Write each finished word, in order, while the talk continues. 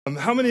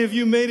How many of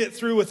you made it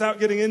through without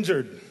getting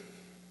injured?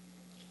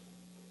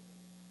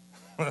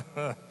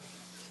 Yeah,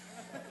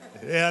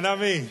 not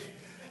me.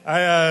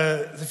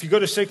 If you go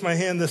to shake my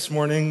hand this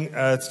morning,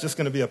 it's just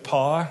going to be a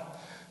paw.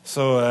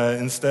 So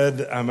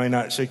instead, I might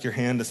not shake your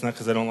hand. It's not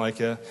because I don't like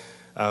you.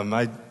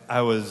 I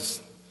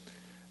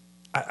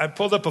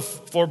pulled up a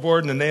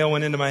floorboard and a nail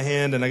went into my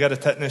hand, and I got a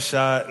tetanus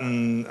shot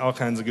and all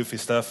kinds of goofy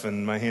stuff,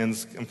 and I'm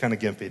kind of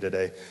gimpy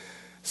today.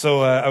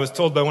 So I was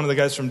told by one of the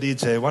guys from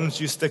DJ, why don't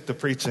you stick to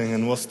preaching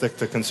and we'll stick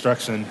to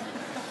construction?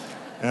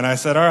 And I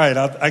said, all right,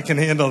 I can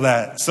handle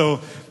that.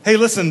 So, hey,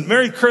 listen,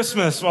 Merry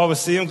Christmas while we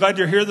see you. I'm glad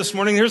you're here this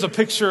morning. Here's a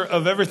picture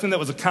of everything that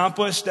was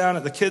accomplished down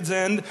at the kids'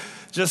 end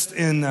just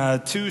in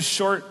 2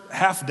 short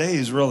half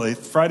days, really.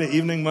 Friday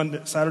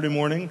evening, Saturday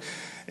morning.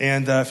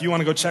 And if you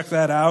want to go check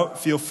that out,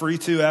 feel free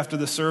to after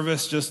the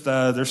service. Just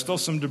there's still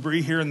some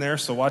debris here and there,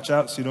 so watch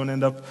out so you don't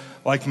end up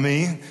like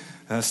me,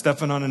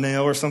 stepping on a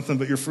nail or something,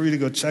 but you're free to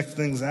go check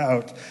things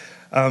out.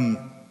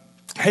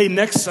 Hey,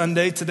 next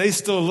Sunday, today's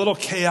still a little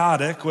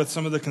chaotic with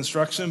some of the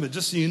construction, but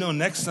just so you know,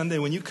 next Sunday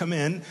when you come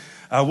in,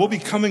 we'll be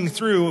coming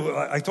through.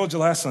 I told you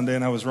last Sunday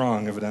and I was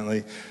wrong,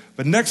 evidently.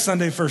 But next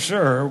Sunday for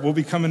sure, we'll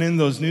be coming in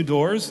those new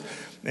doors.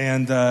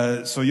 And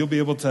so you won't be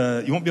able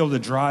to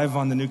drive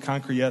on the new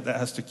concrete yet. That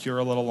has to cure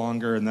a little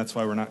longer, and that's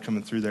why we're not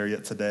coming through there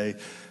yet today.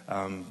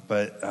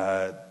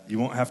 But you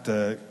won't have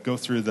to go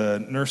through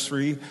the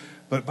nursery.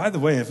 But by the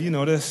way, have you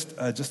noticed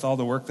just all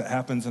the work that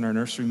happens in our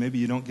nursery? Maybe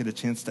you don't get a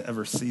chance to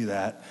ever see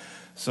that.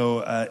 So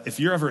if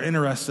you're ever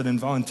interested in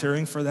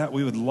volunteering for that,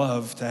 we would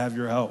love to have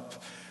your help.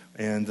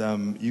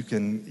 And you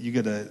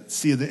get to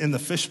see in the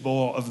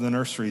fishbowl of the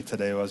nursery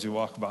today as you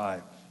walk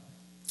by.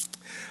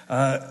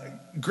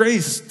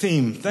 Grace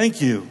team,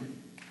 thank you.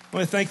 I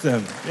want to thank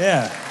them.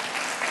 Yeah.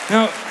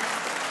 Now,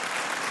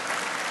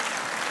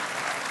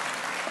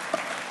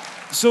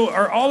 so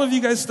are all of you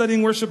guys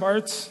studying worship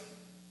arts?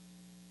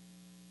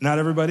 Not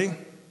everybody?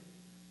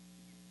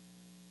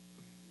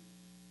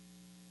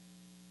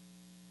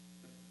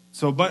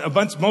 So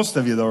most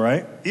of you though,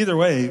 right? Either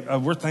way,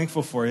 we're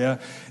thankful for you.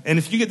 And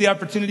if you get the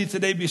opportunity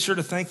today, be sure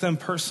to thank them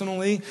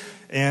personally.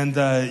 And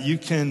you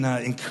can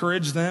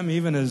encourage them,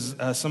 even as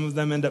some of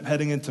them end up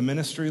heading into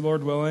ministry,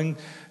 Lord willing.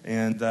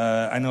 And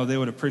I know they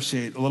would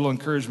appreciate a little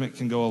encouragement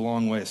can go a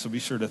long way. So be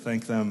sure to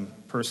thank them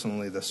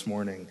personally this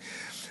morning.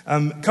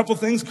 A couple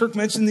things, Kirk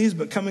mentioned these,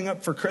 but coming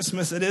up for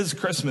Christmas, it is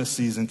Christmas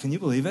season. Can you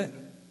believe it?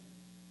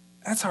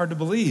 That's hard to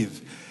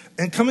believe.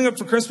 And coming up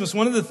for Christmas,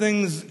 one of the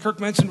things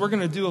Kirk mentioned we're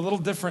going to do a little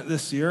different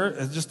this year.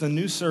 It's just a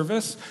new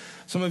service.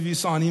 Some of you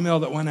saw an email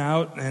that went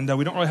out, and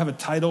we don't really have a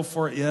title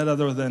for it yet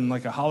other than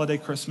like a holiday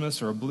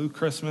Christmas or a blue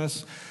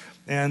Christmas.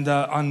 And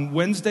on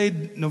Wednesday,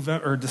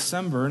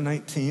 December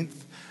 19th,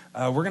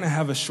 we're going to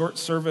have a short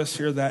service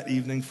here that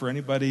evening for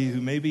anybody who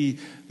maybe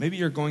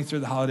you're going through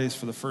the holidays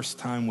for the first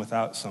time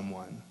without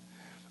someone.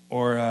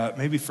 Or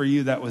maybe for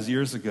you that was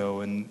years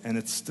ago, and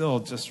it's still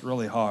just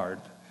really hard.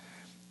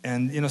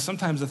 And,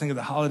 sometimes I think of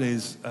the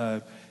holidays,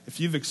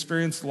 if you've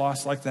experienced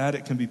loss like that,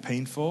 it can be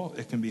painful,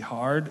 it can be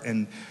hard.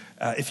 And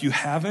if you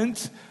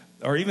haven't,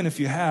 or even if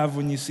you have,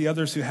 when you see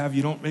others who have,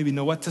 you don't maybe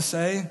know what to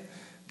say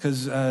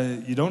because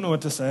you don't know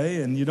what to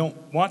say, and you don't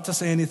want to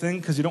say anything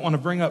because you don't want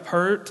to bring up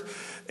hurt.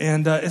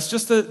 And it's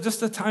just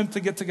a time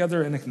to get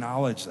together and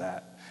acknowledge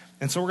that.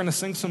 And so we're going to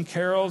sing some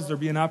carols. There'll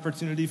be an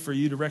opportunity for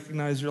you to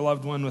recognize your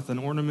loved one with an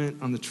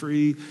ornament on the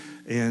tree,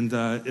 and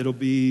it'll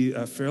be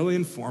fairly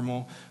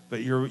informal,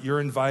 but you're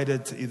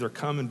invited to either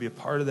come and be a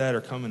part of that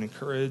or come and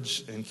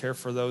encourage and care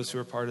for those who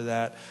are part of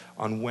that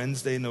on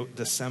Wednesday,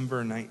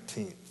 December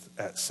 19th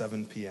at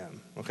 7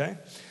 p.m., okay?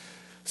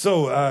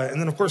 So,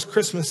 and then, of course,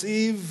 Christmas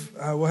Eve,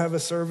 we'll have a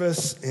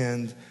service,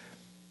 and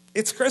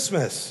it's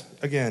Christmas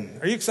again.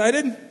 Are you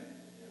excited?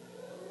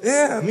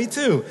 Yeah, me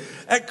too.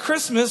 At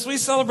Christmas, we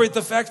celebrate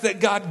the fact that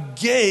God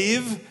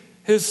gave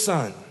his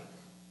son.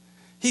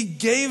 He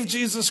gave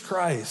Jesus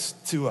Christ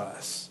to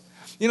us.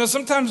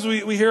 Sometimes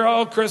we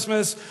hear,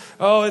 Christmas,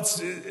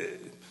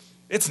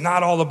 it's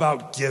not all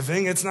about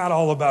giving. It's not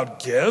all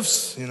about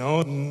gifts,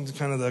 and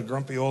kind of the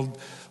grumpy old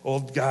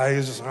guy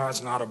who's just,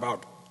 it's not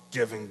about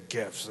giving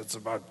gifts. It's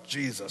about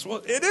Jesus.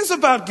 Well, it is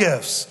about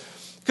gifts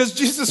because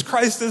Jesus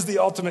Christ is the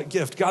ultimate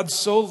gift. God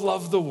so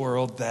loved the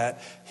world that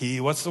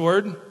he, what's the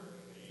word?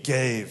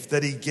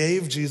 That he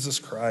gave Jesus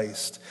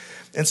Christ.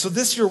 And so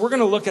this year we're going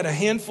to look at a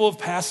handful of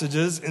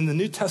passages in the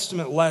New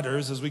Testament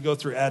letters as we go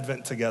through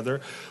Advent together,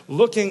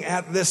 looking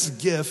at this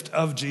gift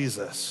of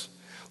Jesus,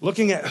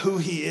 looking at who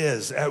he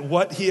is, at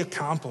what he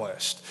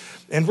accomplished.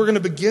 And we're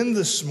going to begin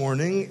this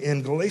morning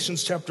in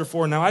Galatians chapter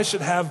 4. Now I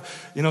should have,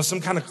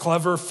 some kind of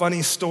clever,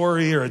 funny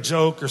story or a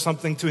joke or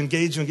something to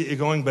engage you and get you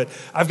going, but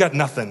I've got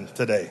nothing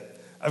today.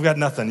 I've got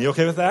nothing. You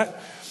okay with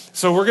that?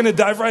 So we're going to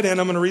dive right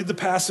in. I'm going to read the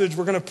passage.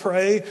 We're going to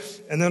pray,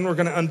 and then we're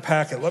going to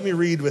unpack it. Let me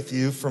read with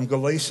you from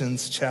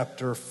Galatians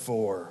chapter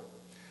 4.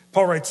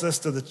 Paul writes this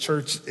to the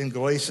church in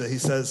Galatia. He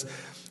says,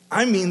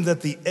 I mean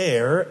that the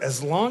heir,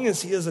 as long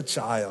as he is a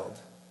child,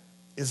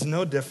 is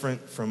no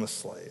different from a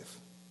slave,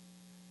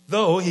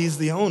 though he's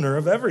the owner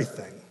of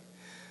everything.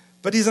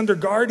 But he's under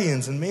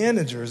guardians and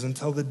managers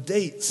until the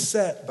date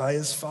set by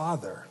his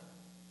Father.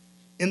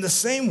 In the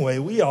same way,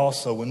 we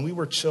also, when we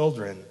were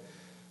children,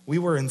 we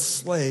were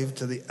enslaved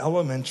to the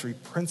elementary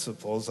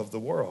principles of the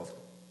world.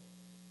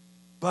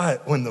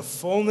 But when the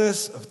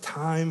fullness of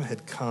time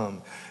had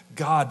come,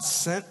 God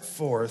sent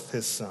forth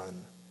his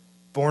Son,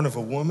 born of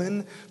a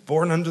woman,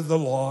 born under the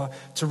law,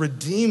 to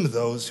redeem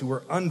those who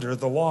were under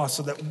the law,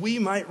 so that we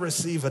might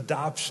receive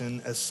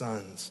adoption as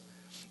sons.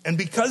 And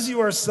because you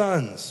are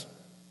sons,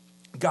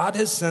 God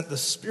has sent the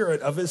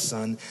Spirit of his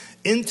Son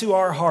into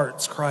our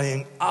hearts,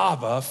 crying,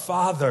 Abba,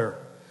 Father.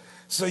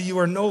 So you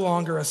are no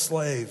longer a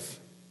slave,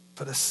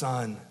 but a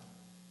son.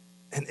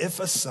 And if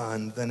a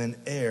son, then an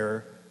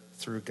heir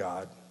through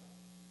God.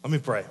 Let me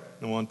pray,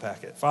 and we'll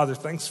unpack it. Father,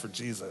 thanks for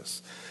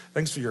Jesus.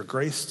 Thanks for your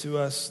grace to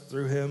us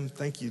through him.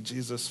 Thank you,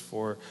 Jesus,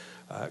 for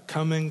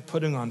coming,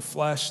 putting on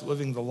flesh,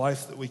 living the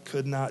life that we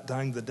could not,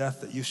 dying the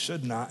death that you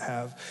should not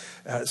have,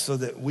 so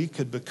that we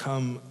could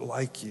become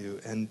like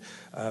you and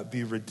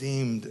be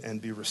redeemed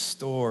and be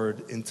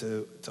restored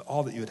into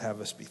all that you would have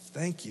us be.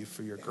 Thank you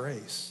for your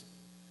grace.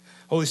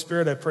 Holy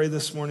Spirit, I pray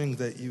this morning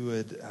that you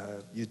would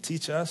you'd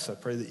teach us. I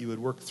pray that you would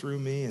work through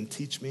me and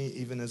teach me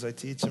even as I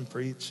teach and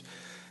preach.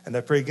 And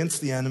I pray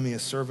against the enemy,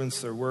 his servants,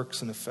 their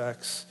works and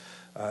effects.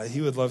 He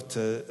would love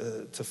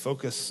to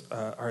focus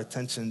our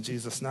attention,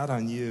 Jesus, not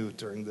on you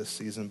during this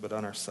season, but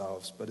on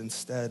ourselves. But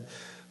instead,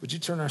 would you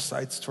turn our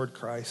sights toward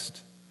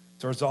Christ,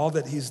 towards all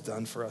that he's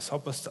done for us.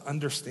 Help us to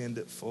understand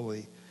it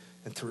fully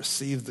and to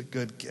receive the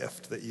good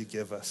gift that you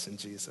give us in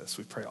Jesus.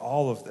 We pray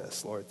all of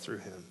this, Lord, through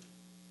him.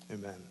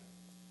 Amen.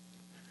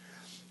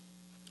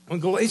 In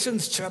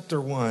Galatians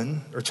chapter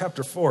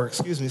 4,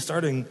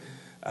 starting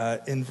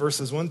in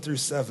verses 1 through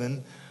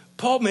 7,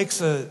 Paul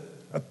makes a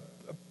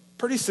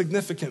pretty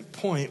significant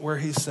point where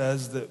he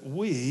says that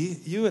we,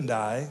 you and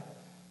I,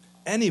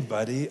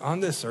 anybody on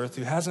this earth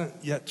who hasn't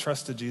yet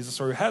trusted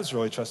Jesus or who has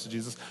really trusted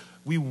Jesus,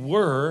 we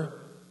were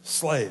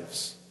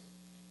slaves.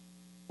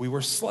 We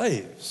were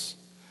slaves.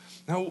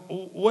 Now,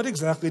 what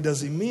exactly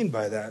does he mean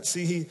by that?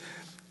 See,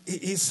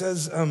 he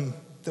says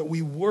that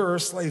we were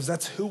slaves.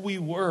 That's who we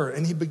were.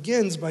 And he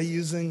begins by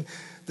using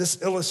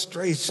this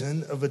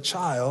illustration of a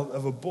child,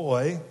 of a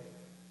boy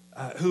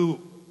who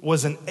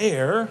was an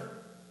heir,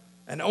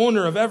 an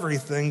owner of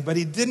everything, but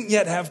he didn't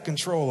yet have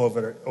control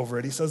over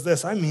it. He says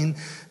this, I mean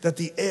that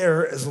the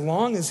heir, as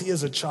long as he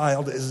is a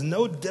child, is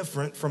no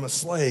different from a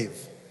slave,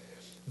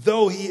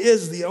 though he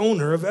is the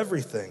owner of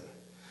everything.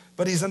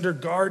 But he's under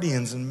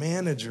guardians and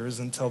managers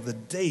until the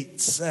date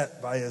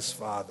set by his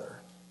father.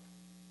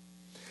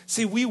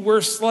 See, we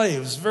were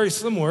slaves, very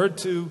similar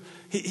to,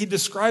 he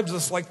describes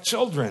us like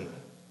children,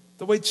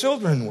 the way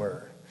children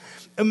were.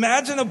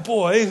 Imagine a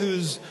boy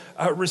who's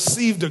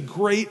received a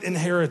great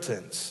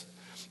inheritance.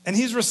 And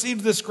he's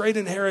received this great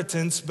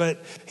inheritance,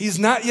 but he's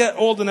not yet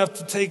old enough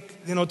to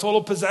take,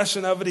 total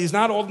possession of it. He's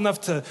not old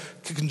enough to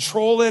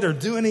control it or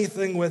do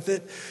anything with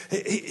it.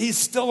 He's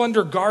still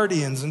under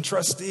guardians and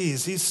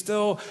trustees. He's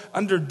still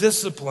under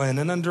discipline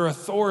and under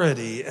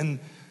authority. And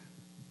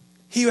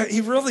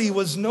he really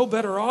was no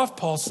better off,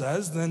 Paul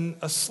says, than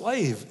a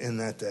slave in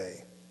that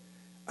day,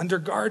 under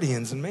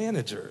guardians and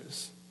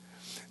managers.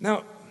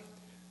 Now,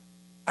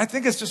 I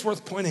think it's just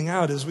worth pointing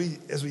out as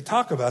we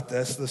talk about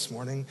this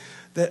morning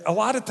that a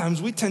lot of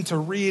times we tend to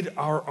read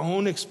our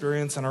own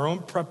experience and our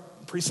own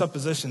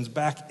presuppositions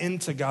back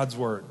into God's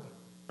word,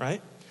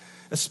 right?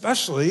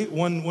 Especially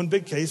one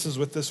big case is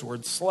with this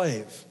word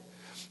slave.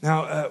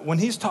 Now, when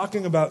he's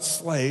talking about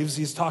slaves,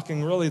 he's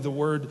talking really, the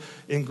word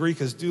in Greek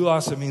is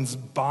doulos. It means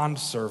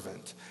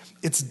bondservant.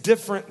 It's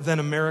different than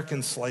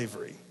American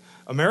slavery.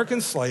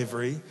 American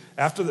slavery,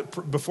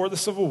 before the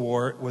Civil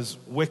War, was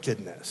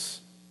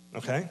wickedness,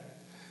 okay?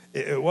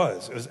 It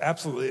was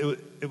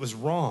absolutely, it was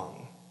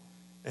wrong.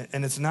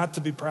 And it's not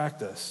to be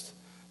practiced,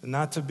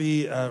 not to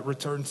be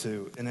returned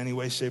to in any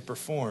way, shape, or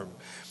form.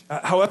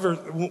 However,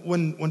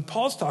 when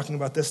Paul's talking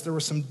about this, there were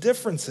some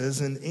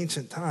differences in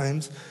ancient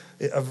times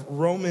of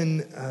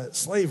Roman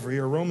slavery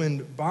or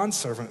Roman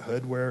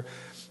bondservanthood where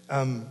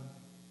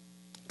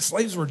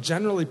slaves were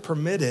generally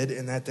permitted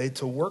in that day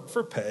to work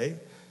for pay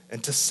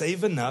and to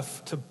save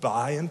enough to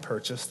buy and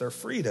purchase their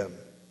freedom.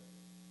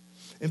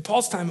 In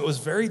Paul's time, it was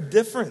very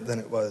different than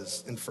it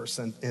was in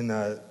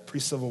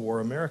pre-Civil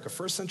War America.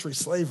 First century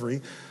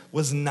slavery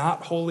was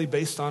not wholly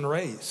based on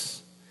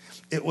race.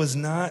 It was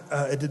not.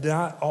 It did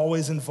not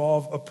always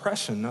involve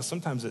oppression. Now,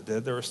 sometimes it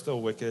did. There were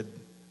still wicked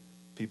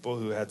people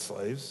who had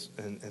slaves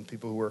and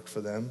people who worked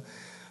for them.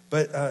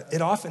 But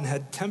it often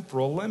had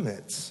temporal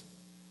limits,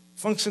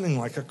 functioning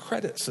like a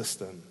credit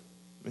system.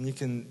 And you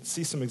can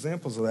see some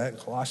examples of that in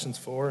Colossians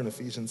 4 and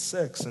Ephesians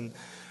 6. And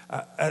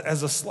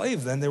as a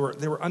slave then, they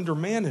were under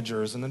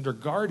managers and under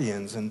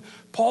guardians. And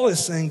Paul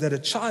is saying that a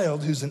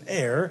child who's an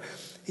heir,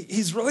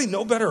 he's really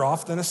no better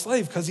off than a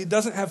slave because he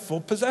doesn't have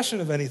full possession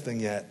of anything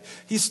yet.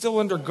 He's still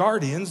under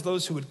guardians,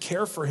 those who would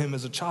care for him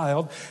as a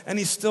child, and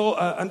he's still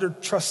under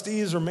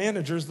trustees or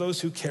managers,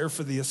 those who care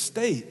for the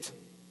estate.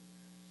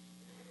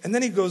 And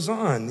then he goes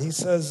on. He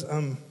says,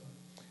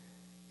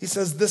 He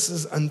says this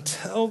is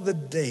until the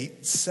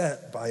date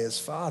set by his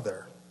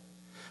father.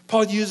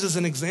 Paul uses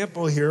an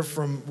example here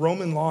from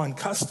Roman law and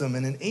custom.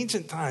 And in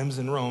ancient times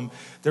in Rome,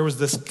 there was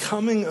this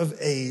coming of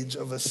age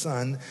of a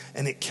son,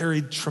 and it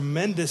carried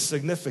tremendous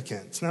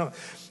significance. Now,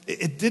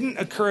 it didn't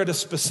occur at a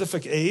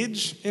specific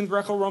age in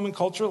Greco-Roman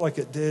culture like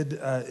it did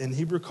in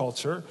Hebrew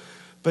culture,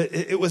 but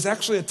it was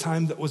actually a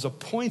time that was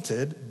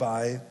appointed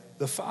by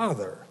the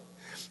father.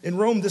 In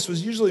Rome, this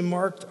was usually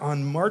marked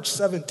on March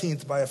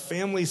 17th by a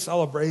family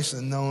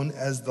celebration known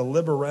as the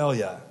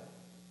Liberalia.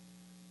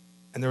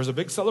 And there was a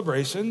big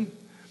celebration,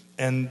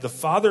 and the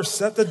father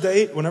set the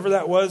date, whenever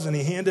that was, and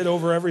he handed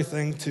over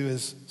everything to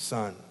his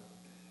son.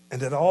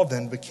 And it all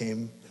then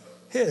became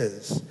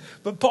his.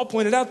 But Paul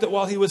pointed out that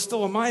while he was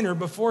still a minor,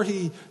 before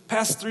he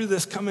passed through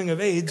this coming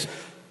of age,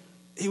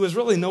 he was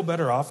really no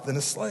better off than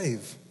a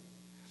slave.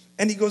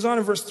 And he goes on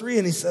in verse 3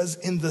 and he says,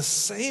 in the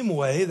same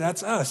way,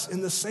 that's us,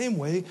 in the same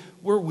way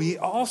were we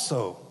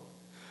also.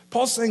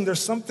 Paul's saying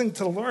there's something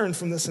to learn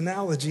from this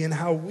analogy and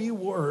how we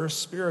were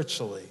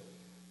spiritually.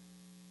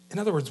 In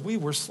other words, we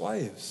were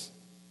slaves.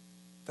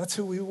 That's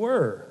who we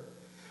were.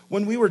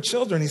 When we were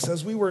children, he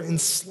says, we were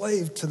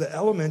enslaved to the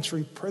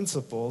elementary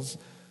principles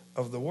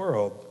of the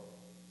world.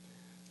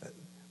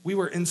 We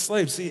were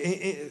enslaved.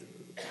 See,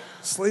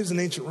 slaves in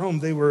ancient Rome,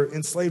 they were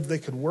enslaved. They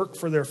could work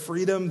for their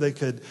freedom. They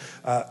could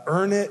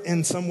earn it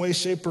in some way,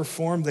 shape, or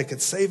form. They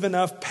could save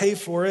enough, pay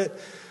for it.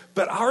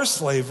 But our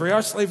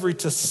slavery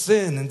to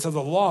sin and to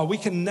the law, we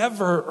can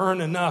never earn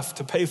enough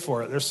to pay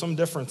for it. There's some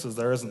differences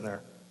there, isn't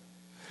there?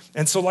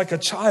 And so like a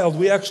child,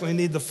 we actually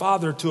need the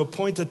father to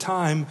appoint a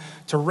time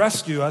to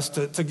rescue us,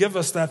 to give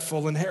us that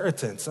full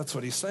inheritance. That's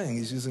what he's saying.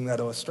 He's using that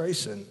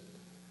illustration.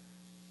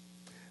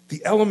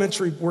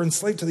 We're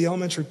enslaved to the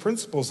elementary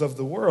principles of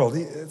the world.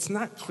 It's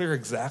not clear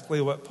exactly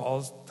what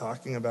Paul's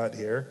talking about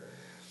here.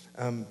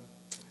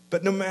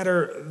 But no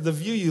matter the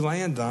view you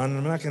land on, and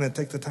I'm not going to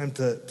take the time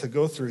to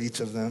go through each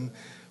of them,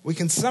 we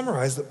can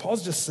summarize that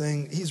Paul's just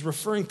saying he's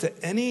referring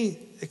to any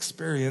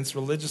experience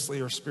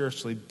religiously or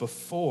spiritually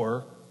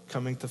before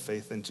coming to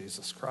faith in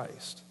Jesus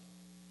Christ.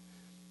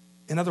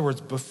 In other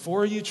words,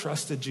 before you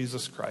trusted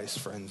Jesus Christ,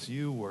 friends,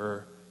 you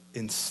were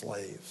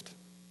enslaved.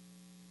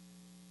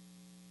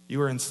 You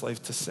were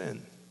enslaved to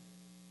sin.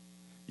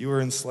 You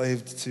were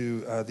enslaved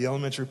to the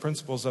elementary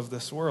principles of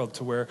this world,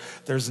 to where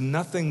there's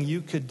nothing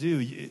you could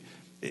do.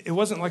 It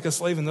wasn't like a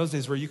slave in those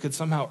days where you could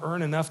somehow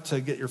earn enough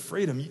to get your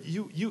freedom.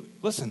 You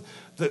listen,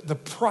 the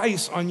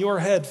price on your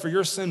head for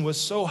your sin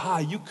was so high,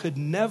 you could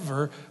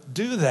never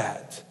do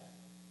that.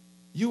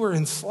 You were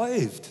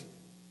enslaved.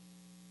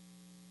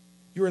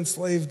 You were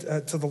enslaved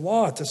to the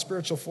law, to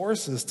spiritual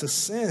forces, to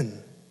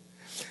sin.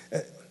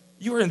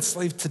 You were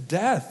enslaved to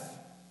death.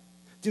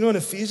 Do you know in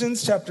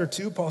Ephesians chapter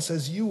 2, Paul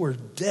says, you were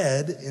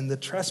dead in the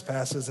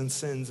trespasses and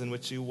sins in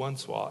which you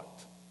once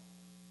walked.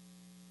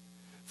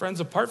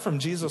 Friends, apart from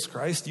Jesus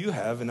Christ, you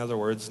have, in other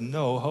words,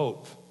 no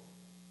hope.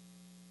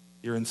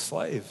 You're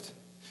enslaved.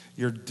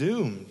 You're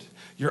doomed.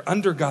 You're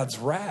under God's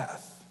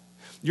wrath.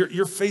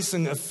 You're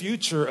facing a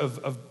future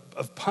of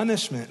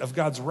punishment, of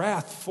God's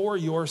wrath for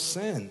your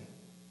sin.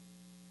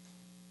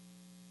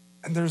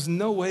 And there's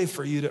no way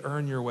for you to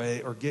earn your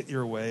way or get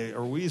your way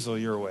or weasel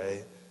your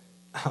way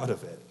out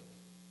of it.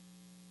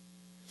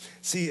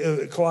 See,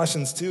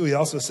 Colossians 2, he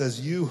also says,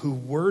 you who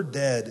were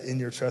dead in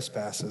your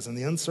trespasses and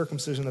the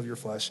uncircumcision of your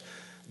flesh,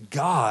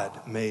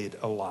 God made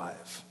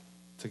alive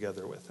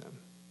together with him.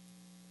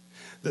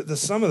 The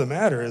sum of the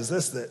matter is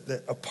this,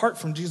 that apart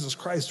from Jesus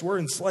Christ, we're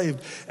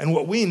enslaved. And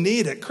what we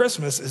need at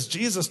Christmas is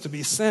Jesus to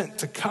be sent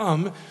to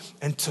come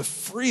and to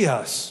free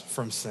us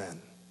from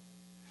sin.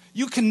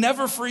 You can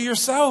never free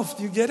yourself.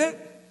 Do you get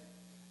it?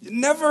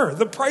 Never.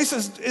 The price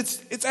is,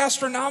 it's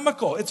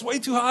astronomical. It's way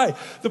too high.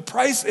 The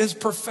price is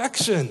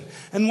perfection.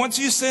 And once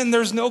you sin,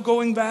 there's no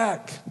going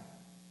back.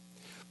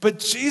 But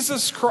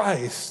Jesus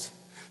Christ,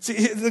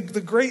 see, the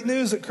great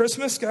news at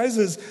Christmas, guys,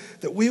 is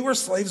that we were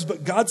slaves,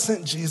 but God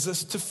sent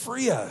Jesus to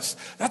free us.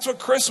 That's what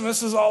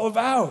Christmas is all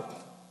about.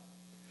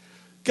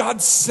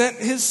 God sent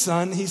his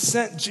son. He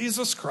sent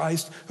Jesus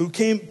Christ, who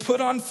came, put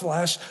on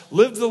flesh,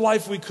 lived the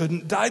life we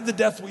couldn't, died the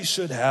death we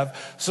should have,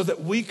 so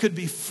that we could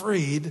be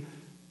freed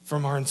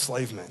from our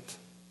enslavement.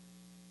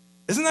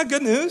 Isn't that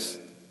good news?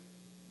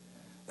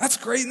 That's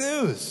great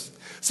news.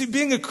 See,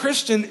 being a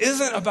Christian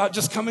isn't about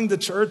just coming to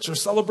church or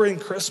celebrating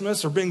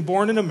Christmas or being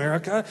born in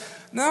America.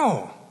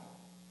 No.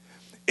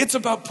 It's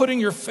about putting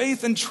your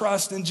faith and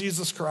trust in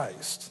Jesus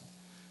Christ.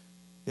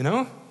 You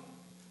know?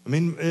 I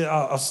mean,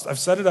 I've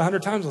said it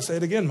 100 times. I'll say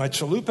it again. My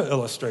chalupa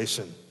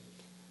illustration.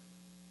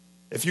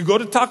 If you go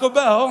to Taco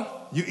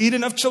Bell, you eat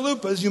enough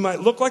chalupas, you might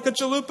look like a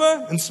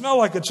chalupa and smell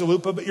like a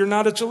chalupa, but you're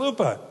not a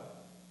chalupa.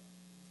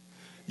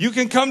 You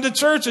can come to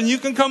church and you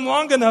can come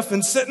long enough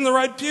and sit in the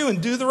right pew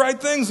and do the right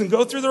things and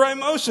go through the right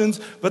motions,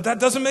 but that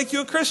doesn't make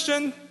you a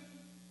Christian.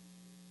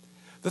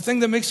 The thing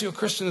that makes you a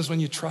Christian is when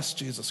you trust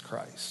Jesus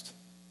Christ.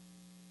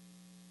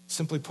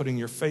 Simply putting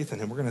your faith in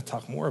him. We're going to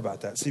talk more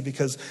about that. See,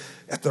 because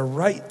at the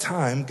right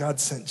time, God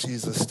sent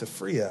Jesus to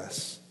free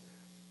us.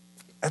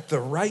 At the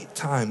right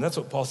time, that's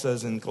what Paul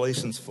says in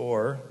Galatians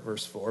 4,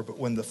 verse 4, but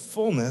when the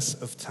fullness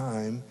of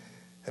time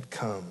had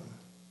come.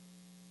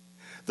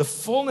 The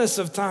fullness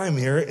of time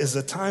here is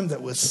a time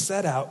that was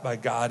set out by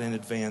God in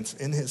advance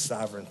in his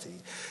sovereignty.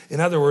 In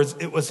other words,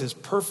 it was his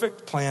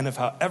perfect plan of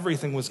how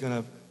everything was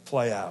going to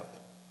play out.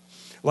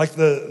 Like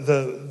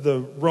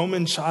the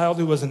Roman child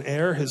who was an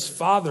heir, his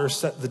father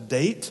set the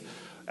date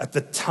at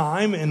the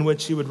time in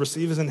which he would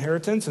receive his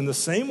inheritance. In the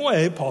same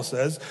way, Paul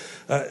says,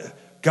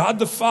 God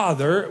the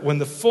Father, when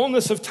the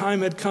fullness of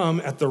time had come,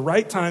 at the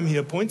right time, he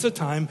appoints a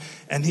time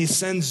and he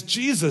sends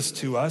Jesus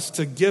to us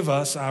to give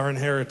us our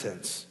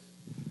inheritance.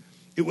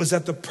 It was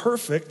at the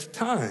perfect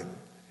time.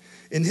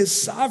 In his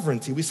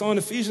sovereignty, we saw in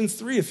Ephesians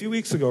 3 a few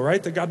weeks ago,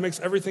 right? That God makes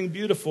everything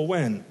beautiful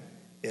when?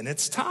 In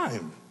its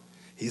time.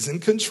 He's in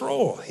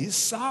control. He's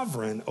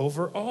sovereign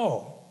over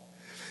all.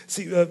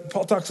 See,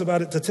 Paul talks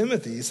about it to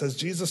Timothy. He says,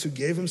 Jesus who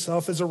gave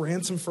himself as a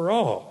ransom for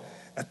all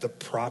at the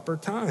proper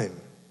time.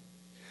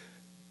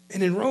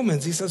 And in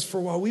Romans, he says, for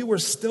while we were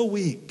still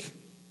weak,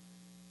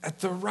 at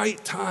the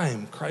right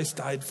time, Christ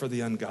died for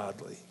the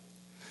ungodly.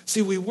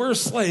 See, we were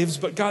slaves,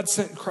 but God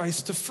sent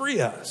Christ to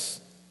free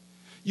us.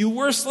 You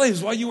were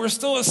slaves while you were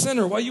still a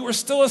sinner, while you were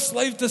still a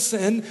slave to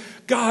sin.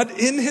 God,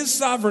 in his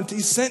sovereignty,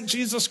 sent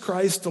Jesus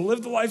Christ to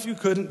live the life you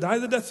couldn't, die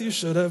the death you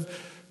should have,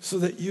 so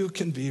that you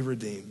can be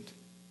redeemed.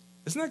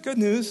 Isn't that good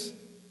news?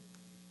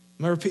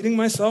 Am I repeating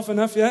myself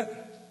enough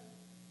yet?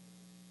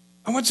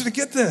 I want you to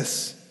get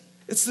this.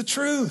 It's the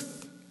truth.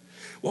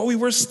 While we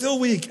were still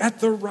weak, at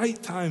the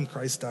right time,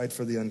 Christ died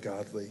for the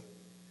ungodly.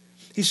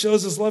 He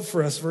shows his love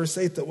for us, verse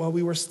 8, that while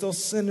we were still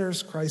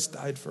sinners, Christ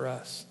died for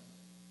us.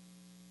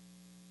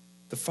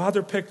 The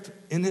Father picked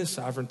in his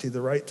sovereignty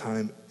the right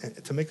time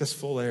to make us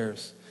full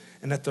heirs.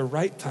 And at the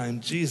right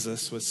time,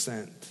 Jesus was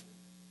sent.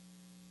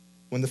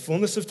 When the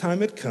fullness of time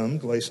had come,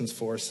 Galatians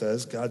 4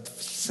 says, God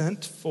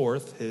sent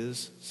forth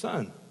his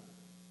Son.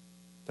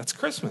 That's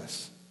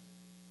Christmas.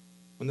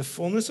 When the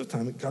fullness of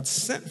time, God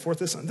sent forth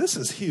his Son. This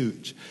is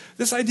huge.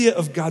 This idea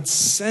of God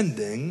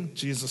sending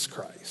Jesus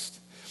Christ.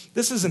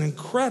 This is an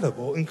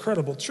incredible,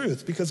 incredible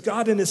truth because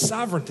God in his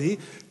sovereignty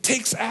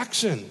takes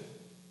action.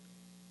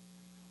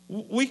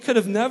 We could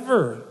have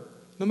never,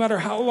 no matter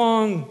how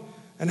long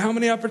and how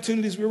many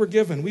opportunities we were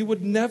given, we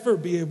would never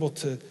be able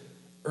to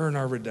earn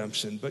our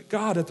redemption. But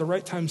God at the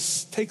right time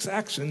takes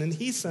action and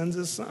he sends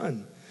his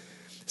Son.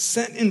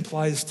 Sent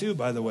implies too,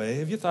 by the way,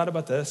 have you thought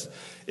about this?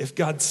 If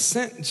God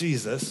sent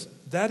Jesus,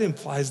 that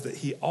implies that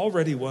he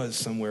already was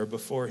somewhere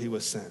before he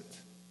was sent.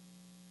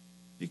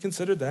 You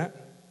considered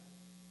that?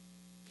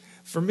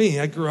 For me,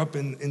 I grew up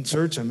in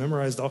church. I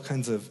memorized all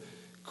kinds of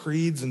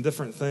creeds and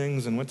different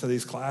things and went to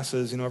these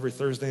classes, every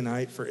Thursday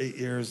night for 8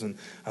 years. And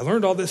I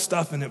learned all this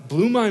stuff, and it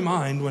blew my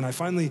mind when I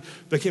finally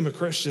became a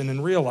Christian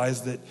and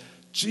realized that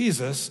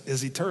Jesus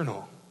is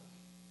eternal,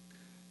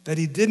 that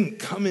he didn't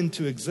come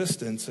into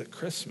existence at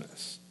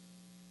Christmas.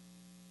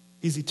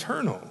 He's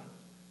eternal.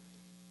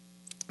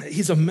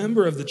 He's a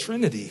member of the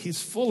Trinity.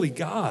 He's fully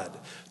God,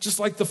 just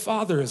like the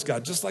Father is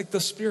God, just like the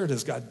Spirit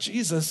is God.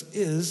 Jesus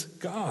is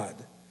God.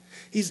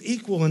 He's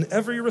equal in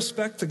every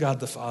respect to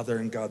God the Father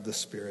and God the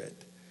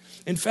Spirit.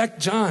 In fact,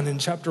 John in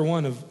chapter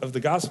 1 of the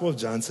Gospel of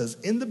John says,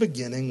 in the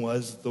beginning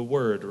was the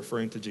Word,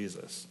 referring to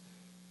Jesus.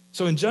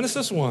 So in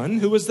Genesis 1,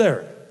 who was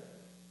there?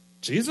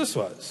 Jesus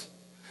was.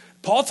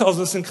 Paul tells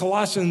us in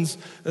Colossians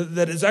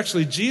that it's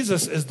actually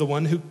Jesus is the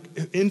one who,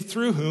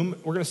 through whom,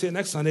 we're going to see it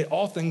next Sunday,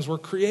 all things were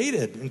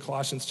created in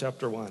Colossians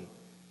chapter 1.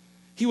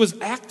 He was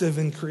active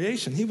in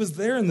creation. He was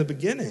there in the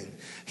beginning.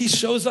 He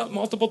shows up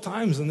multiple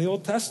times in the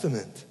Old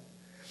Testament.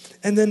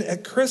 And then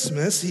at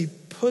Christmas, he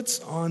puts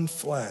on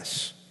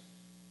flesh.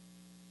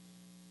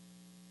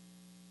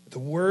 The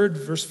Word,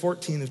 verse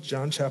 14 of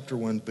John chapter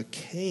 1,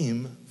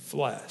 became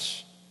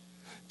flesh.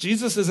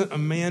 Jesus isn't a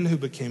man who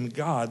became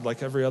God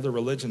like every other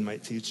religion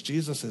might teach.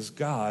 Jesus is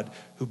God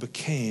who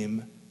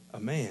became a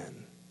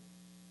man.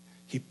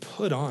 He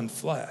put on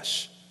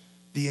flesh.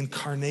 The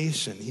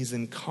incarnation. He's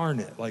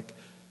incarnate, like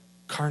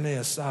carne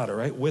asada,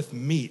 right? With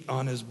meat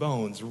on his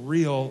bones,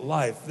 real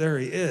life. There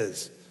he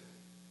is.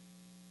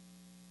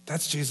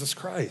 That's Jesus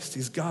Christ.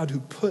 He's God who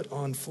put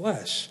on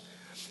flesh.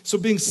 So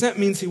being sent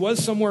means he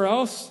was somewhere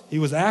else. He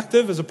was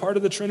active as a part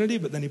of the Trinity,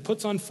 but then he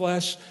puts on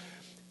flesh.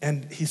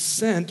 And he's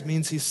sent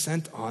means he's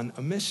sent on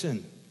a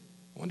mission.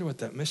 I wonder what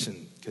that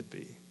mission could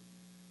be.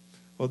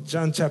 Well,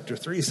 John chapter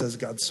 3 says,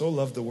 God so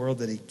loved the world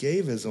that he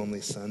gave his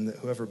only Son, that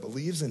whoever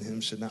believes in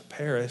him should not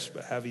perish,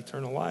 but have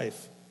eternal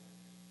life.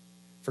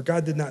 For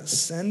God did not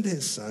send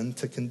his Son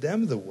to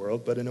condemn the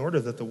world, but in order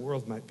that the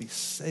world might be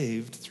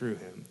saved through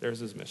him. There's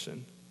his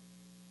mission.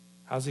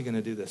 How's he going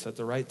to do this? At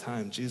the right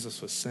time,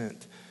 Jesus was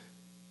sent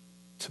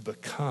to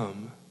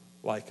become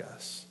like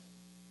us.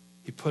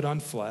 He put on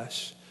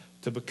flesh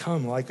to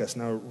become like us.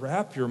 Now,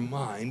 wrap your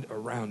mind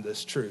around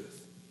this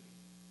truth.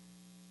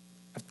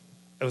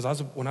 When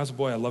I was a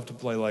boy, I loved to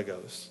play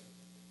Legos.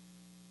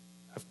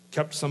 I've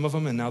kept some of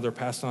them, and now they're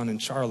passed on, and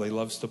Charlie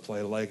loves to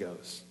play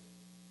Legos.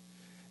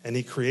 And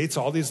he creates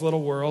all these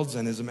little worlds,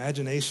 and his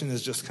imagination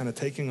is just kind of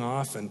taking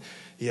off. And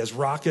he has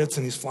rockets,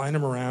 and he's flying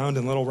them around,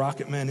 and little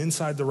rocket men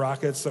inside the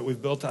rockets that we've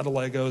built out of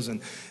Legos.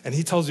 And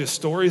he tells you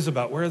stories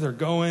about where they're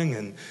going.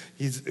 And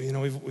he's,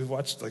 we've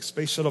watched like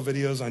space shuttle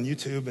videos on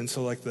YouTube. And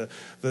so like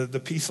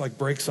the piece like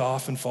breaks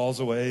off and falls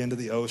away into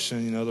the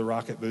ocean, the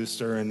rocket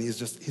booster. And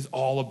he's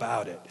all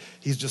about it.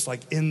 He's just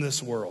like in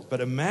this world.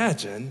 But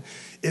imagine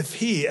if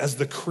he, as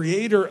the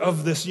creator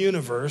of this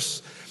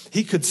universe,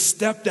 he could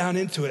step down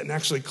into it and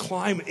actually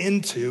climb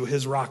into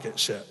his rocket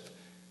ship,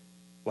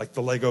 like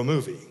the Lego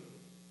movie,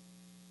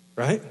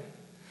 right?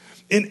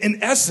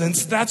 In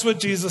essence, that's what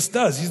Jesus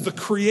does. He's the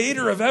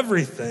creator of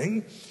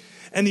everything,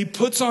 and he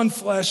puts on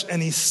flesh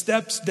and he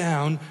steps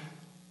down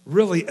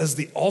really as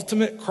the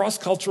ultimate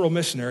cross-cultural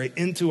missionary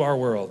into our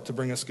world to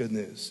bring us good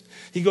news.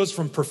 He goes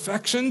from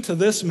perfection to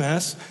this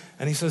mess,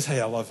 and he says,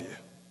 hey, I love you.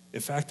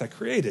 In fact, I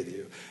created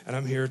you, and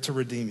I'm here to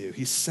redeem you.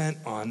 He's sent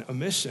on a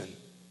mission.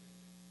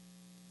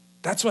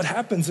 That's what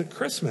happens at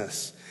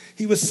Christmas.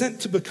 He was sent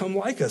to become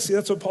like us. See,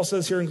 that's what Paul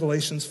says here in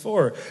Galatians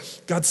 4.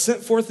 God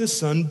sent forth his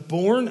son,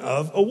 born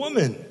of a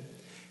woman.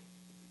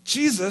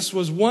 Jesus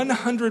was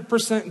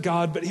 100%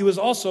 God, but he was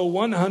also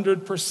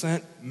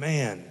 100%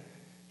 man.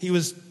 He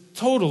was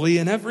totally,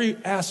 in every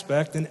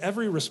aspect, in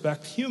every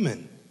respect,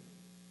 human.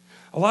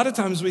 A lot of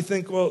times we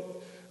think, well,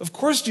 of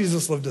course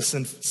Jesus lived a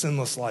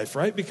sinless life,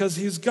 right? Because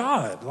he's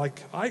God. Like,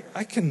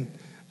 I can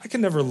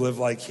never live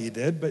like he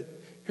did, but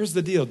here's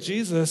the deal.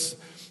 Jesus,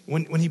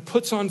 when he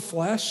puts on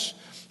flesh,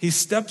 he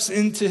steps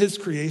into his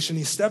creation,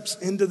 he steps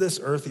into this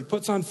earth, he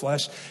puts on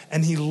flesh,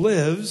 and he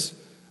lives,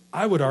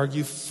 I would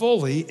argue,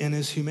 fully in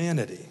his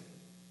humanity.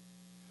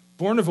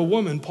 Born of a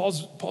woman,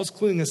 Paul's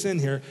cluing us in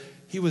here,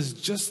 he was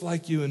just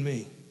like you and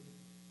me.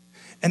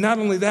 And not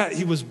only that,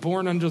 he was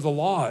born under the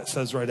law, it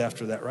says right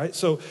after that, right?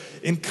 So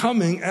in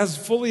coming, as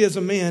fully as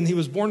a man, he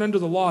was born under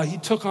the law. He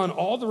took on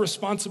all the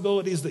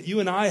responsibilities that you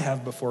and I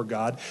have before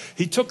God.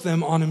 He took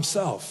them on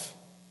himself.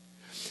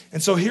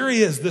 And so here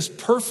he is, this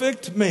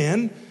perfect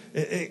man,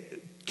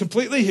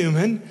 completely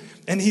human,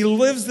 and he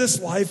lives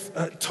this life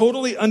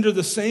totally under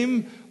the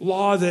same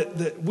law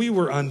that we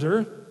were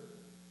under.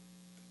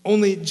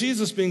 Only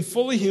Jesus, being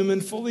fully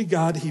human, fully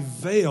God, he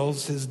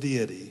veils his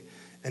deity,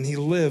 and he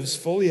lives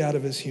fully out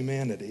of his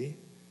humanity,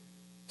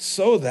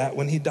 so that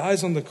when he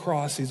dies on the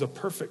cross, he's a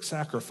perfect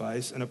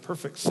sacrifice and a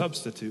perfect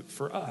substitute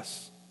for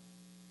us.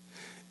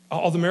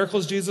 All the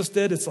miracles Jesus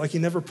did, it's like he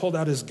never pulled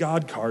out his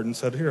God card and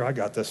said, here, I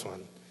got this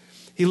one.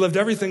 He lived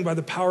everything by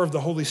the power of the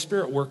Holy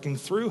Spirit working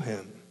through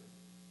him.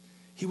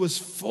 He was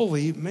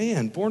fully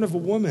man, born of a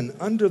woman,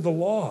 under the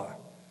law.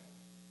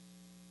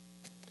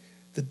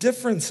 The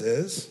difference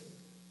is,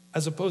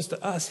 as opposed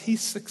to us, he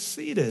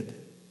succeeded.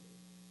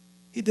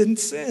 He didn't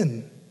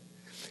sin.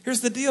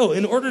 Here's the deal.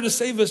 In order to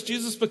save us,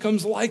 Jesus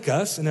becomes like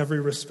us in every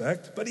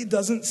respect, but he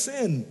doesn't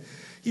sin.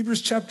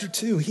 Hebrews chapter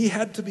 2, he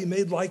had to be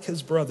made like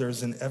his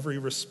brothers in every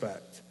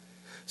respect,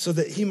 so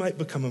that he might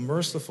become a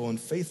merciful and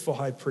faithful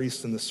high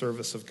priest in the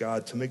service of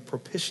God, to make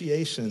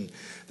propitiation.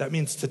 That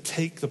means to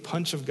take the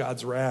punch of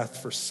God's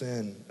wrath for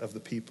sin of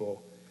the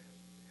people.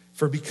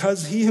 For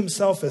because he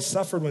himself has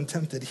suffered when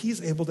tempted,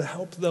 he's able to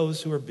help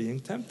those who are being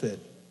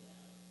tempted.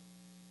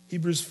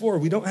 Hebrews 4,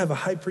 we don't have a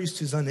high priest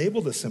who's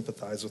unable to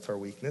sympathize with our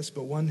weakness,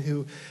 but one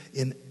who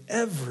in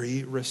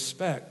every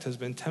respect has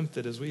been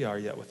tempted as we are,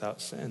 yet without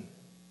sin.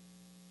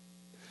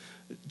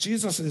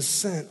 Jesus is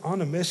sent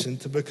on a mission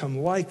to become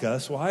like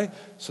us. Why?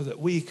 So that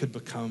we could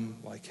become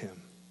like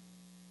him.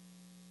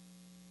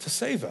 To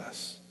save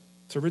us,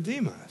 to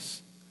redeem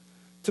us,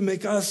 to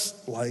make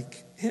us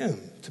like him,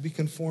 to be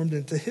conformed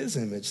into his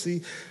image.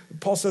 See,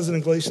 Paul says it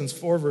in Galatians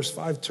 4, verse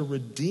 5, to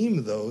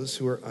redeem those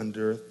who are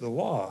under the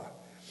law,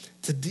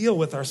 to deal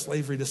with our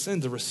slavery to sin,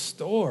 to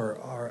restore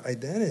our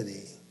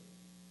identity.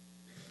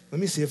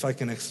 Let me see if I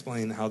can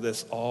explain how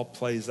this all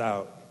plays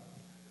out.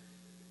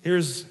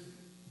 Here's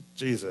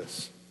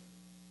Jesus.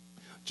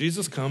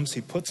 Jesus comes, he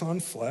puts on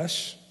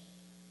flesh.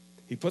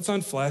 He puts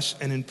on flesh,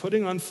 and in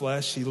putting on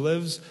flesh, he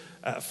lives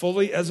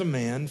fully as a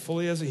man,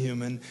 fully as a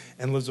human,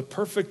 and lives a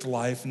perfect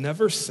life,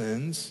 never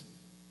sins.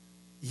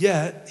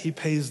 Yet, he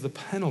pays the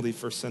penalty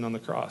for sin on the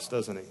cross,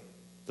 doesn't he?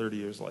 30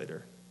 years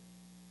later.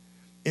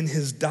 In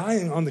his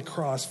dying on the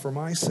cross for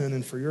my sin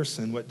and for your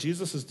sin, what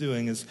Jesus is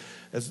doing is,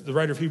 as the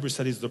writer of Hebrews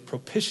said, he's the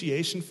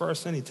propitiation for our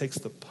sin. He takes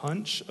the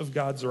punch of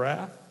God's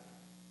wrath,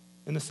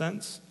 in a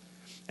sense,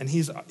 and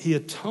he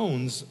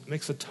atones,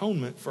 makes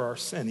atonement for our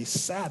sin. He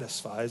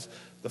satisfies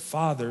the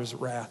Father's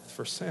wrath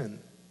for sin.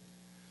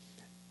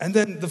 And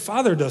then the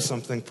Father does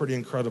something pretty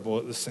incredible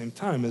at the same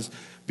time, is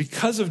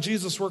because of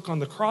Jesus' work on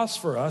the cross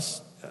for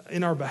us,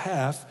 in our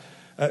behalf,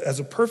 as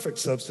a perfect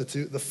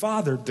substitute, the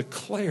Father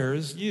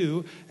declares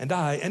you and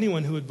I,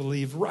 anyone who would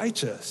believe,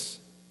 righteous.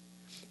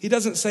 He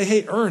doesn't say,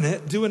 hey, earn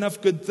it, do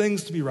enough good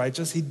things to be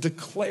righteous. He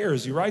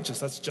declares you righteous.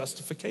 That's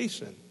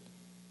justification.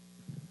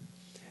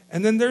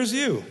 And then there's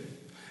you.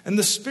 And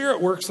the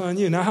Spirit works on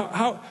you.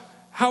 Now,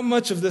 how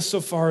much of this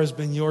so far has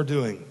been your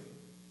doing?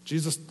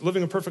 Jesus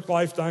living a perfect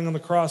life, dying on the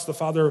cross, the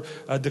Father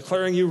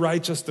declaring you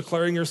righteous,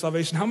 declaring your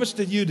salvation. How much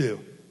did you do?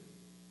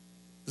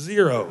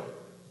 Zero.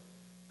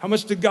 How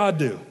much did God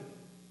do?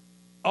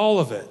 All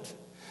of it.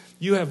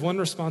 You have one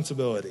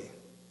responsibility.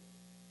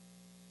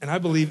 And I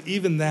believe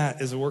even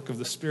that is a work of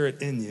the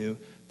Spirit in you,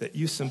 that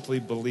you simply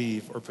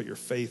believe or put your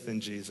faith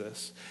in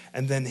Jesus.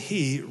 And then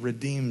he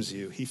redeems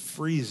you. He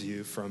frees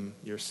you from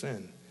your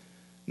sin.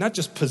 Not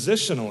just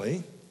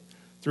positionally,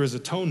 through his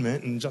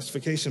atonement and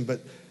justification,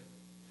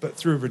 but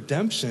through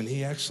redemption,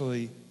 he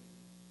actually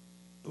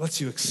lets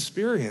you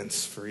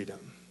experience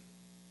freedom.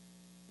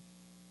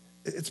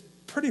 It's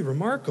pretty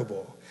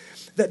remarkable.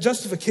 That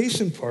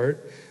justification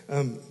part,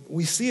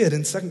 we see it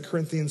in 2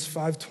 Corinthians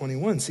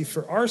 5:21. See,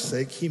 for our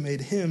sake, he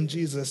made him,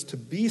 Jesus, to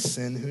be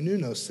sin who knew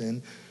no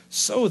sin,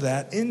 so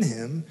that in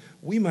him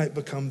we might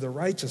become the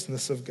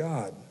righteousness of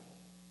God.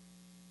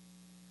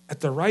 At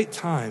the right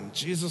time,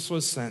 Jesus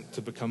was sent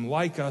to become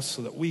like us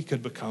so that we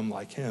could become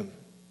like him.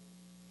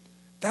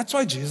 That's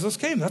why Jesus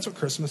came. That's what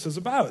Christmas is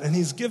about. And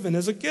he's given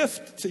as a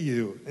gift to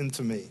you and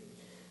to me.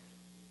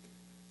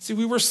 See,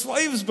 we were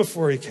slaves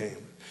before he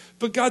came.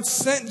 But God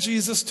sent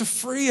Jesus to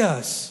free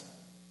us.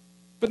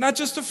 But not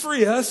just to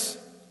free us,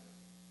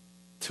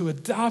 to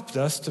adopt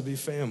us to be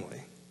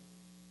family.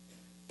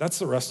 That's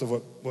the rest of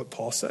what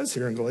Paul says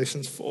here in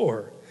Galatians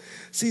 4.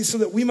 See, so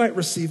that we might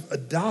receive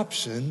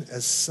adoption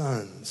as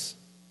sons.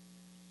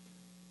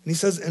 And he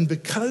says, and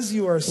because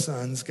you are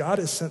sons, God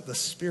has sent the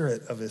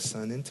Spirit of his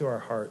Son into our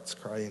hearts,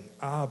 crying,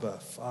 Abba,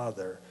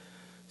 Father.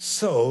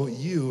 So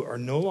you are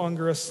no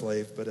longer a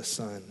slave, but a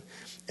son.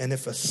 And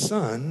if a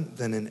son,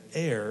 then an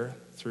heir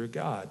through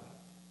God.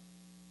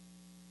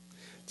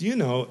 Do you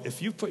know, if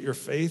you put your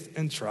faith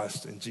and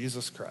trust in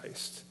Jesus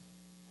Christ,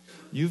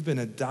 you've been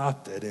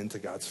adopted into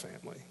God's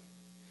family.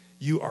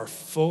 You are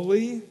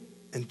fully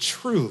and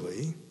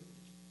truly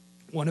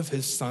one of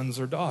his sons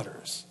or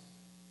daughters.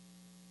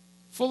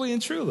 Fully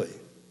and truly.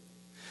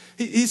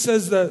 He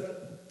says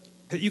that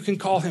you can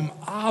call him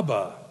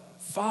Abba,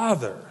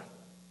 Father.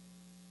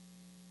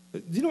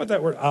 Do you know what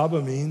that word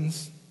Abba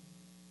means?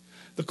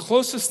 The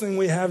closest thing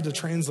we have to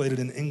translate it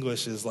in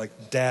English is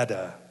like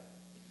Dada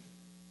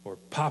or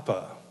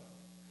Papa.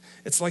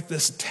 It's like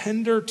this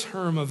tender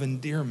term of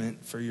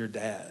endearment for your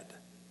dad.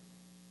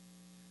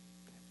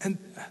 And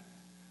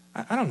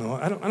I don't know.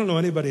 I don't know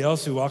anybody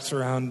else who walks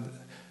around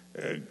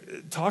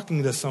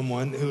talking to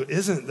someone who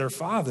isn't their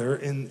father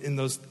in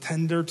those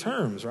tender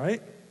terms,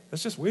 right?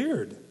 That's just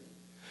weird.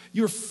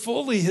 You're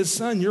fully his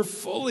son. You're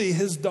fully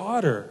his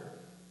daughter.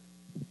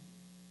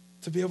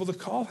 To be able to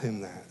call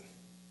him that.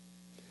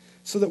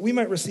 So that we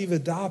might receive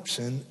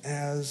adoption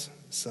as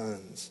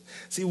sons.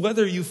 See,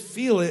 whether you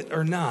feel it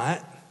or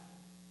not,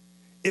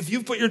 if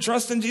you put your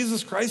trust in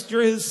Jesus Christ,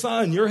 you're his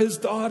son. You're his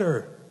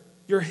daughter.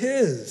 You're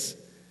his.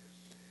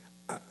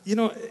 You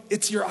know,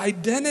 it's your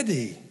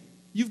identity.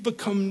 You've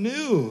become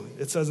new,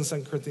 it says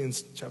in 2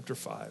 Corinthians chapter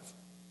 5.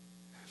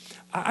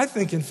 I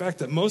think, in fact,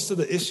 that most of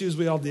the issues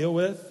we all deal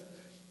with,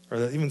 or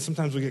that even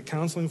sometimes we get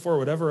counseling for, or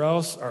whatever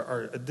else,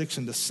 our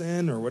addiction to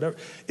sin or whatever,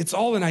 it's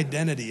all an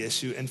identity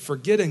issue and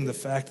forgetting the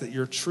fact that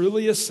you're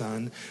truly a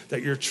son,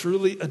 that you're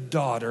truly a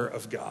daughter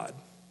of God.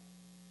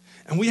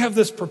 And we have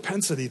this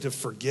propensity to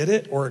forget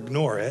it or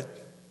ignore it,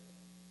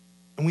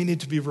 and we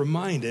need to be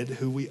reminded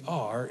who we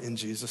are in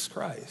Jesus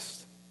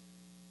Christ.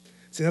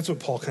 See, that's what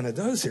Paul kind of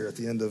does here at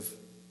the end of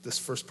this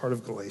first part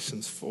of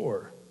Galatians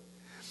 4.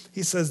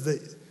 He says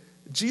that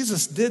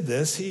Jesus did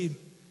this. He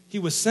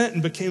was sent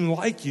and became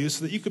like you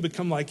so that you could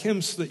become like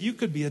him, so that you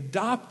could be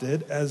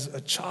adopted as a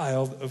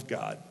child of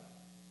God.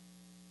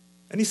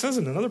 And he says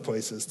it in other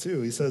places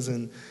too. He says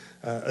in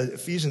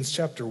Ephesians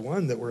chapter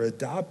 1 that we're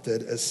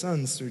adopted as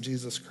sons through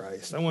Jesus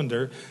Christ. I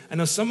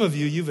know some of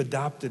you, you've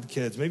adopted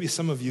kids. Maybe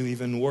some of you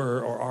even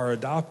were or are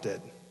adopted.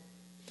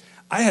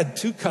 I have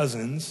two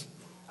cousins,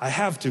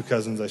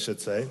 I should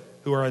say,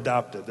 who are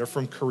adopted. They're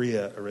from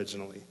Korea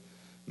originally,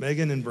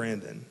 Megan and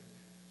Brandon.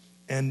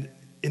 And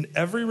in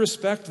every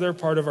respect, they're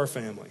part of our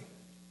family.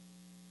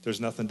 There's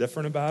nothing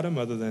different about them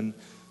other than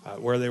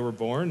where they were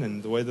born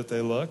and the way that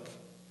they look.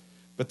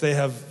 But they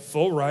have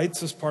full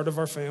rights as part of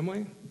our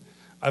family.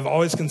 I've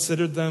always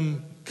considered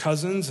them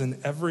cousins in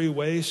every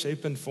way,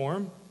 shape, and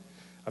form.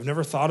 I've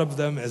never thought of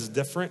them as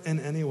different in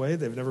any way.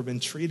 They've never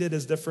been treated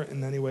as different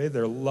in any way.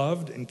 They're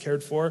loved and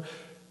cared for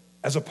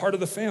as a part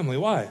of the family.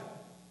 Why?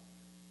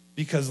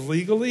 Because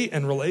legally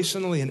and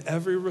relationally in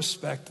every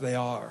respect they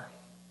are.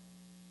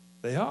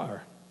 They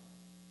are.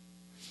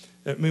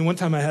 I mean, one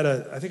time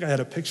I think I had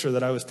a picture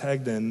that I was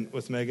tagged in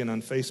with Megan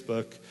on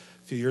Facebook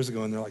a few years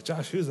ago, and they're like,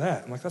 Josh, who's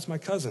that? I'm like, that's my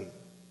cousin.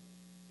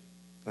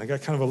 And I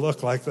got kind of a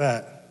look like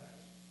that.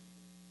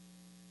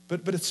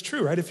 But it's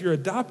true, right? If you're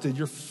adopted,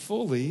 you're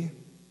fully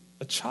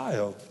a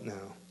child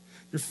now.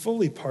 You're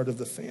fully part of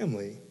the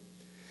family.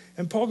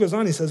 And Paul goes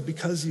on, he says,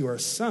 because you are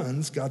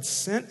sons, God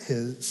sent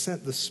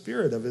the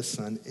Spirit of his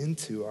Son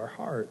into our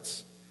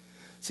hearts.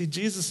 See,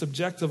 Jesus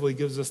objectively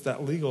gives us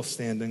that legal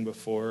standing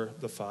before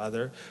the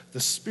Father. The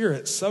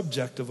Spirit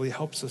subjectively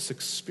helps us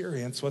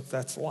experience what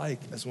that's like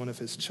as one of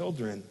his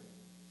children.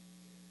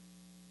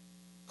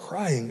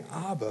 Crying,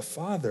 Abba,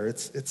 Father,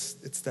 it's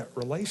that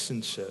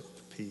relationship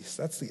piece.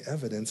 That's the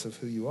evidence of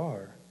who you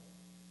are.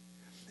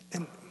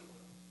 And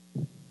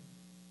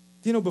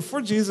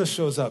Before Jesus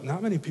shows up,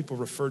 not many people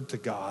referred to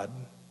God,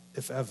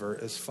 if ever,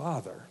 as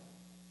Father.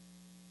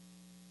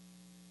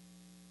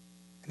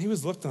 And he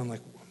was looked on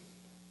like,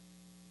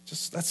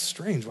 that's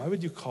strange. Why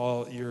would you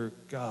call your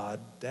God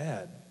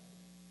Dad?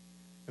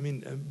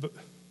 But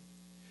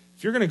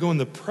if you're going to go in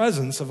the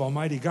presence of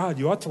Almighty God,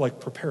 you ought to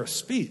prepare a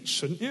speech,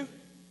 shouldn't you?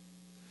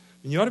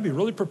 You ought to be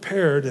really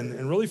prepared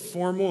and really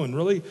formal and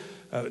really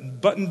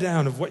buttoned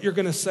down of what you're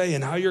going to say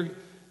and how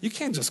you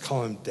can't just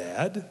call him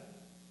Dad.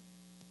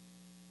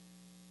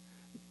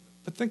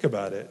 But think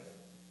about it.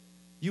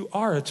 You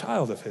are a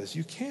child of his.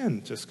 You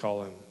can just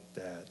call him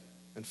Dad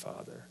and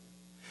Father.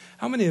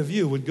 How many of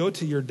you would go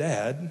to your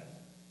dad?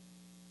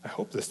 I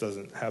hope this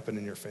doesn't happen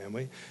in your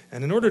family.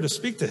 And in order to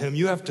speak to him,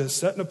 you have to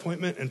set an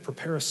appointment and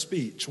prepare a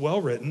speech, well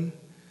written,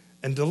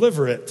 and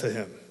deliver it to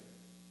him.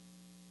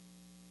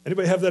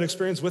 Anybody have that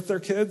experience with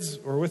their kids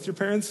or with your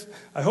parents?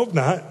 I hope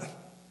not.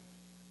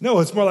 No,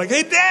 it's more like,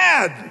 hey,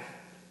 Dad!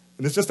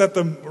 And it's just at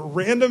the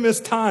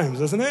randomest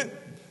times, isn't it?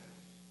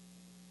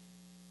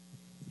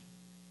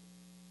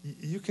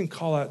 You can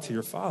call out to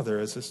your father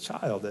as his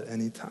child at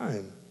any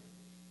time,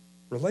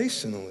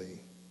 relationally.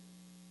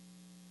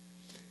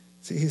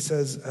 See, he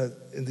says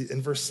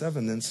in verse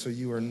 7, then, so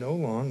you are no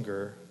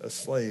longer a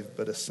slave,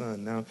 but a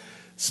son. Now,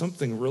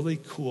 something really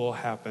cool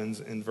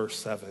happens in verse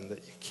 7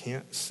 that you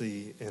can't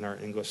see in our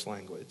English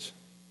language.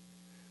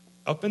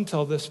 Up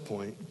until this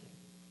point,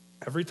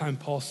 every time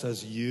Paul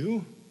says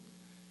you,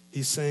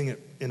 he's saying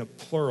it in a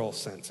plural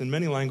sense. In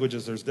many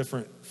languages, there's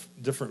different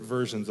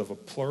versions of a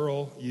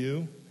plural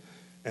you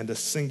and a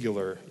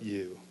singular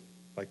you,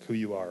 like who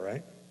you are,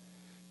 right?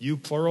 You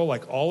plural,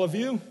 like all of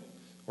you,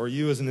 or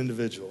you as an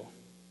individual.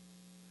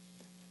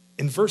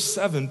 In verse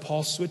 7,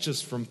 Paul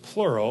switches from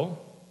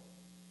plural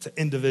to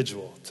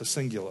individual, to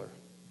singular.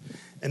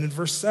 And in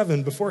verse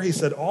 7, before he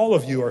said all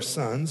of you are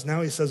sons,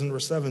 now he says in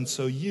verse 7,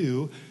 so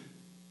you,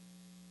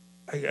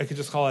 I could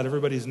just call out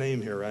everybody's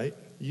name here, right?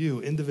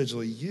 You,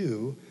 individually,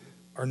 you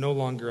are no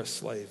longer a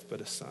slave, but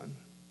a son.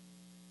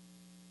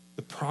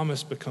 The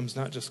promise becomes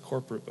not just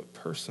corporate, but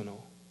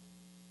personal.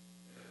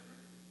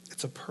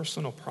 It's a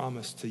personal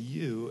promise to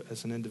you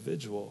as an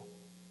individual.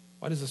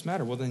 Why does this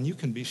matter? Well, then you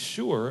can be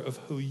sure of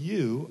who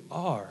you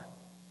are.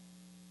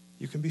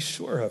 You can be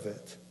sure of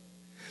it.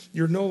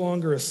 You're no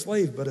longer a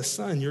slave, but a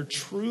son. You're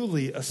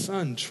truly a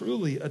son,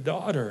 truly a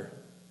daughter.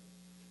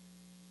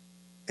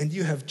 And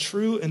you have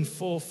true and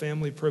full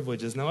family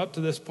privileges. Now, up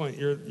to this point,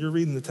 you're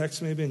reading the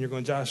text maybe, and you're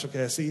going, Josh,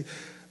 okay, I see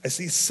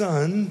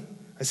son.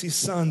 I see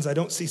sons. I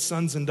don't see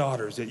sons and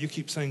daughters yet. You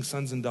keep saying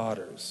sons and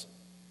daughters.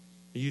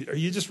 Are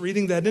you just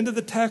reading that into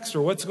the text,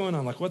 or what's going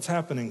on? Like, what's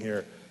happening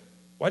here?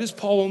 Why does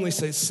Paul only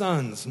say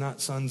sons, not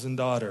sons and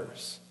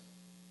daughters?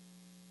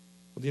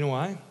 Well, do you know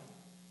why?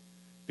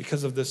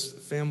 Because of this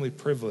family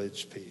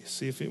privilege piece.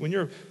 See, when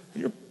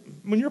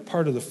you're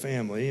part of the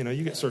family,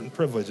 you get certain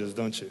privileges,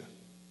 don't you?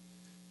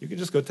 You can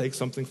just go take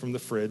something from the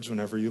fridge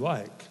whenever you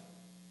like.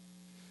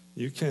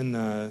 You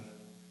can,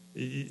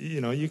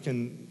 you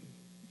can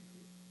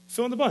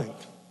fill in the blank.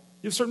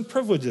 You have certain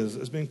privileges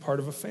as being part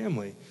of a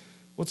family.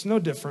 Well, it's no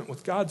different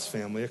with God's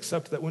family,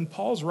 except that when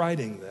Paul's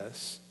writing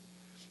this,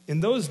 in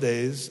those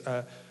days,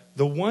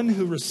 the one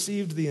who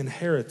received the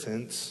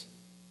inheritance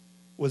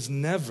was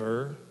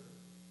never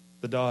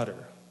the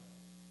daughter.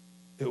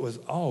 It was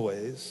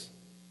always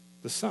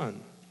the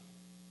son.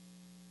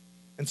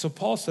 And so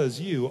Paul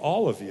says you,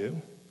 all of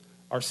you,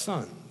 are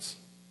sons.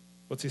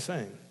 What's he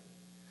saying?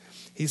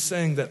 He's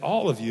saying that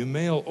all of you,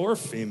 male or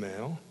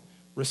female,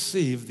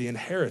 receive the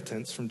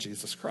inheritance from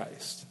Jesus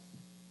Christ.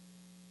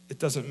 It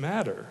doesn't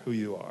matter who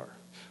you are,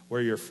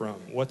 where you're from,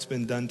 what's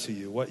been done to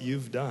you, what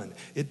you've done.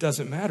 It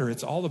doesn't matter.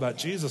 It's all about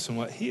Jesus and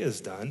what he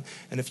has done.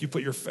 And if you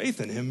put your faith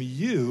in him,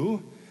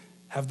 you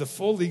have the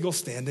full legal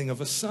standing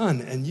of a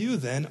son, and you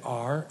then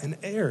are an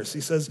heir. So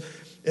he says,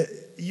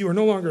 you are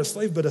no longer a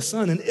slave, but a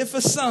son. And if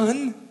a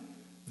son,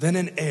 then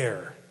an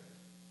heir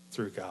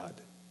through God.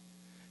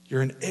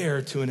 You're an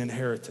heir to an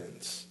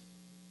inheritance.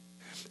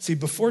 See,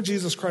 before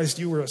Jesus Christ,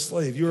 you were a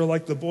slave. You were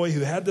like the boy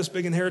who had this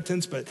big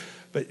inheritance, but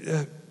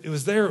it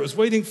was there. It was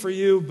waiting for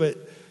you, but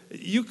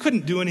you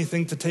couldn't do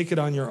anything to take it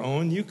on your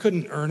own. You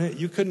couldn't earn it.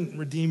 You couldn't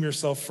redeem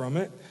yourself from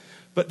it.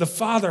 But the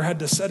Father had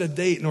to set a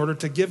date in order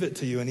to give it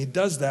to you, and he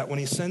does that when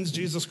he sends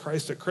Jesus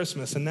Christ at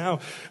Christmas. And now,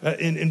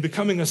 in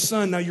becoming a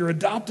son, now you're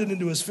adopted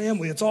into his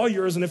family. It's all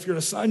yours, and if you're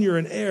a son, you're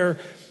an heir.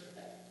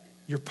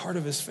 You're part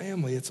of his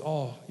family. It's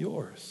all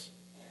yours.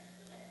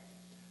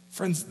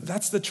 Friends,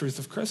 that's the truth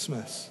of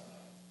Christmas.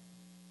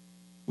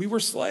 We were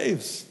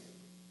slaves.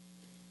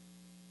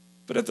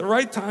 But at the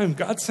right time,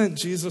 God sent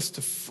Jesus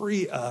to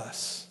free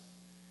us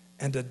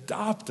and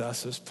adopt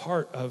us as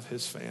part of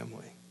his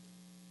family.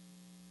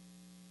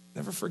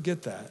 Never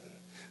forget that.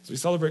 As we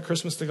celebrate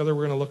Christmas together,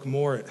 we're going to look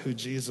more at who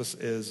Jesus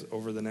is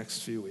over the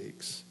next few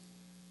weeks.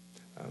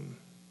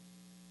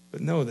 But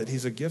know that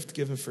he's a gift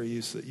given for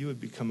you so that you would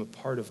become a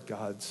part of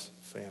God's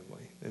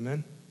family.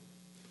 Amen?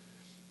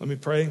 Let me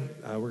pray.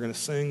 We're going to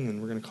sing,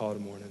 and we're going to call it a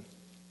morning.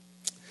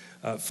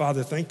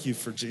 Father, thank you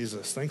for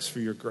Jesus. Thanks for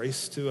your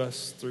grace to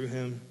us through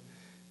him.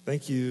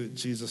 Thank you,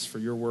 Jesus, for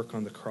your work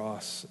on the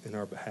cross in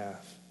our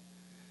behalf.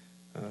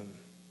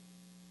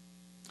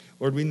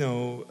 Lord, we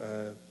know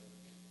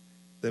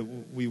that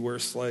we were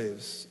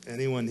slaves.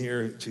 Anyone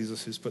here,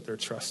 Jesus, who's put their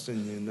trust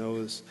in you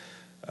knows,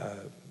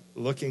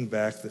 looking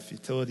back, the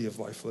futility of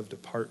life lived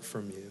apart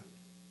from you.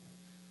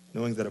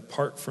 Knowing that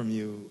apart from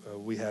you,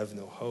 we have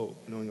no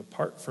hope. Knowing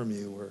apart from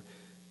you, we're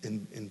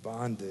in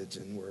bondage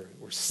and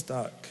we're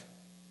stuck.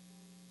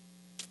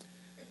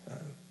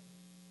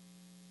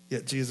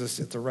 Yet, Jesus,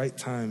 at the right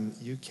time,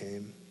 you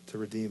came to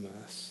redeem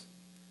us,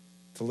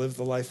 to live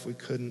the life we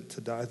couldn't,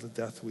 to die the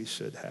death we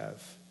should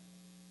have,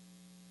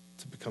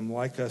 to become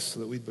like us so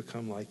that we'd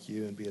become like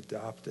you and be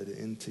adopted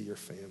into your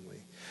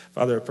family.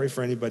 Father, I pray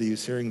for anybody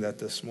who's hearing that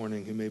this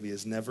morning who maybe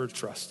has never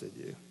trusted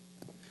you.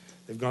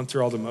 They've gone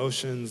through all the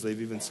motions,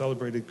 they've even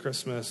celebrated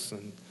Christmas,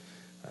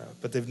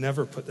 but they've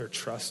never put their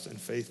trust and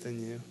faith in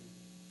you.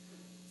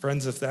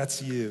 Friends, if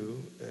that's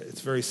you,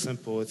 it's very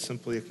simple. It's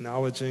simply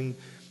acknowledging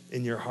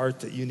in your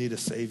heart that you need a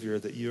Savior,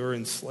 that you're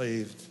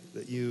enslaved,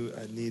 that you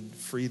need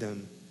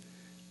freedom,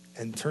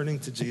 and turning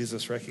to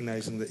Jesus,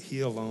 recognizing that he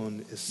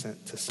alone is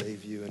sent to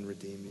save you and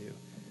redeem you.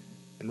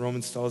 And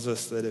Romans tells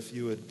us that if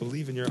you would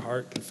believe in your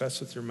heart, confess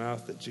with your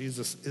mouth that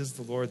Jesus is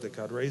the Lord, that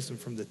God raised him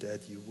from the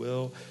dead, you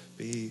will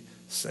be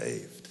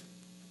saved.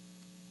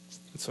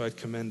 And so I'd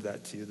commend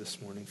that to you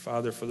this morning.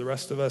 Father, for the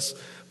rest of us,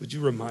 would you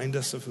remind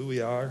us of who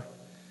we are,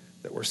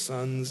 that we're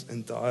sons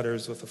and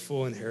daughters with a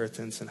full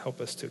inheritance, and help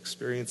us to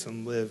experience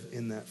and live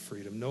in that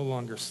freedom, no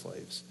longer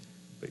slaves,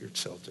 but your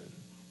children.